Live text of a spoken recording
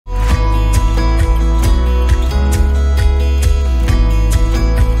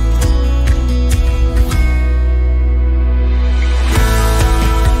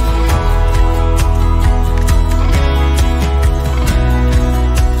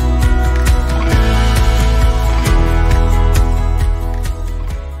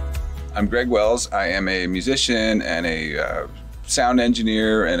I'm Greg Wells. I am a musician and a sound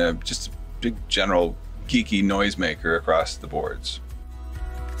engineer and just a big general geeky noisemaker across the boards.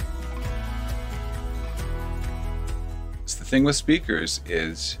 So the thing with speakers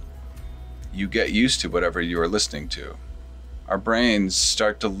is you get used to whatever you are listening to. Our brains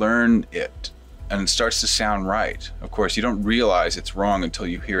start to learn it and it starts to sound right. Of course, you don't realize it's wrong until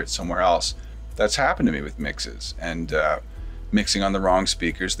you hear it somewhere else. That's happened to me with mixes and mixing on the wrong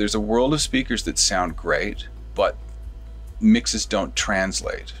speakers. There's a world of speakers that sound great, but mixes don't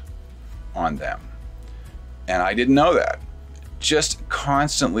translate on them. And I didn't know that. Just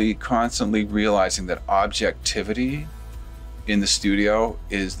constantly realizing that objectivity in the studio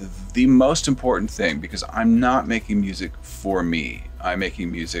is the most important thing, because I'm not making music for me. I'm making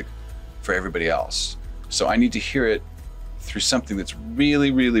music for everybody else. So I need to hear it through something that's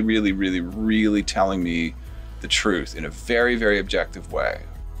really telling me the truth in a very objective way.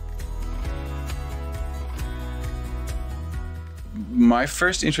 My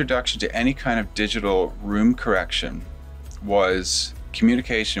first introduction to any kind of digital room correction was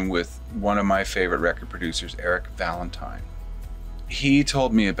communication with one of my favorite record producers, Eric Valentine. He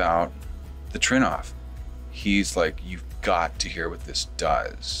told me about the Trinnov. He's like, you've got to hear what this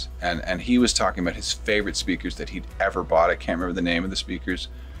does. And he was talking about his favorite speakers that he'd ever bought. I can't remember the name of the speakers.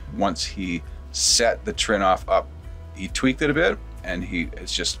 Once he set the Trinnov up, he tweaked it a bit, and he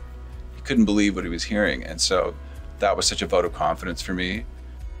couldn't believe what he was hearing. And so that was such a vote of confidence for me.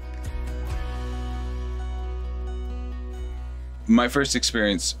 My first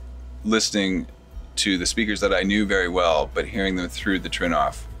experience listening to the speakers that I knew very well, but hearing them through the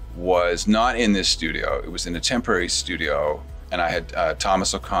Trinnov, was not in this studio. It was in a temporary studio, and I had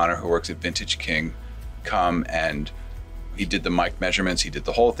Thomas O'Connor, who works at Vintage King, come, and he did the mic measurements, he did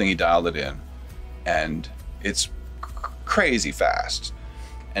the whole thing, he dialed it in, and it's crazy fast.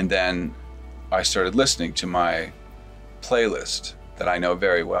 And then I started listening to my playlist that I know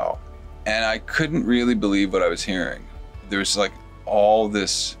very well, and I couldn't really believe what I was hearing. There was like all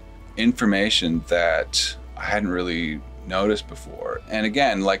this information that I hadn't really noticed before. And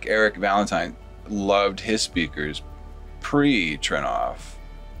again, like Eric Valentine loved his speakers pre-Trinnov,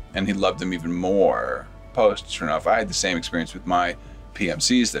 and he loved them even more post-Trinnov. I had the same experience with my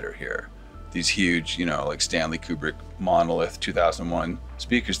PMCs that are here. These huge, you know, like Stanley Kubrick Monolith 2001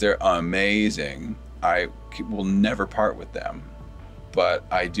 speakers. They're amazing. I will never part with them, but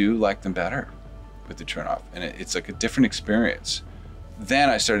I do like them better with the Trinnov, and it's like a different experience. Then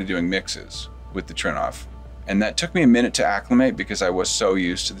I started doing mixes with the Trinnov, and that took me a minute to acclimate because I was so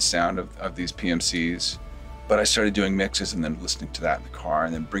used to the sound of these PMCs. But I started doing mixes and then listening to that in the car,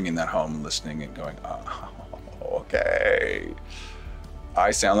 and then bringing that home and listening and going, oh, okay,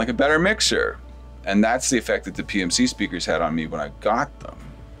 I sound like a better mixer. And that's the effect that the PMC speakers had on me when I got them.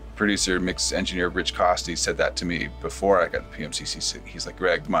 Producer, mix engineer Rich Costi said that to me before I got the PMC. He's like,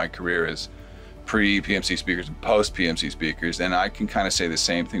 Greg, my career is pre-PMC speakers and post-PMC speakers, and I can kind of say the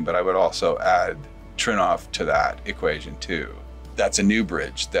same thing, but I would also add Trinnov to that equation too. That's a new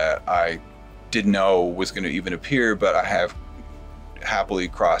bridge that I didn't know was going to even appear, but I have happily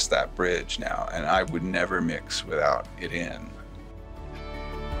crossed that bridge now, and I would never mix without it in.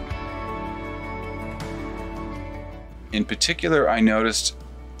 In particular, I noticed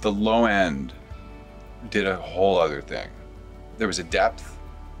the low end did a whole other thing. There was a depth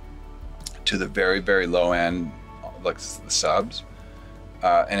to the very low end, like the subs,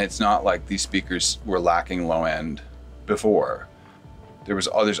 and it's not like these speakers were lacking low end before. There's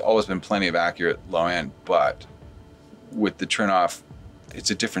always been plenty of accurate low end, but with the Trinnov, it's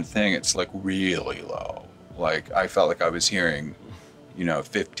a different thing. It's like really low. Like I felt like I was hearing, you know,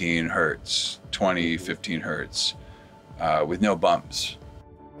 15 hertz, 20, 15 hertz, with no bumps.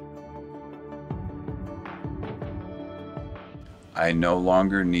 I no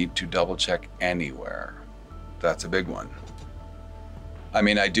longer need to double check anywhere. That's a big one. I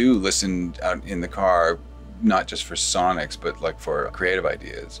mean, I do listen out in the car, not just for sonics, but like for creative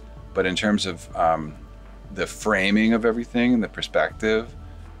ideas. But in terms of the framing of everything and the perspective,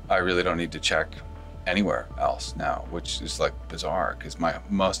 I really don't need to check anywhere else now, which is like bizarre, because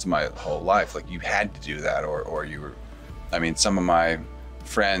most of my whole life, like you had to do that, or you were, I mean, some of my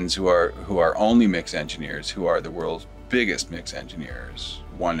friends who are only mix engineers, who are the world's biggest mix engineers,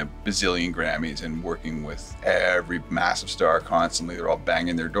 won a bazillion Grammys and working with every massive star constantly, they're all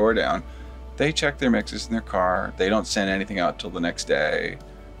banging their door down. They check their mixes in their car. They don't send anything out till the next day.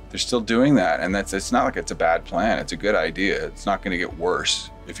 They're still doing that, and it's not like it's a bad plan. It's a good idea. It's not going to get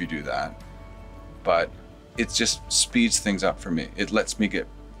worse if you do that. But it just speeds things up for me. It lets me get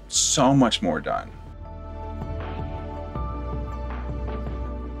so much more done.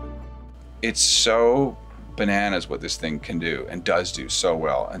 it's so bananas what this thing can do and does do so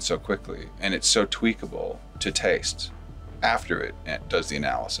well and so quickly. And it's so tweakable to taste after it does the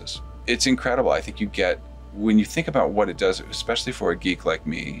analysis. It's incredible. I think you get, when you think about what it does, especially for a geek like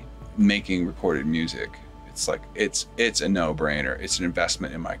me, making recorded music, it's like, it's a no-brainer. It's an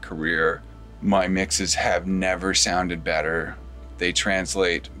investment in my career. My mixes have never sounded better. They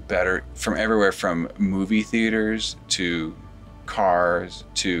translate better from everywhere, from movie theaters to cars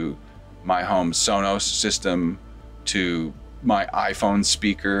to my home Sonos system to my iPhone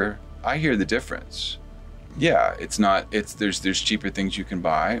speaker. I hear the difference. Yeah, there's cheaper things you can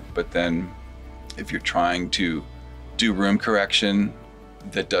buy, but then if you're trying to do room correction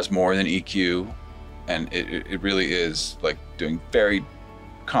that does more than EQ, and it really is like doing very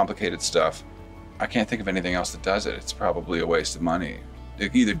complicated stuff, I can't think of anything else that does it. It's probably a waste of money.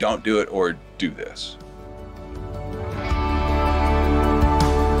 Either don't do it or do this.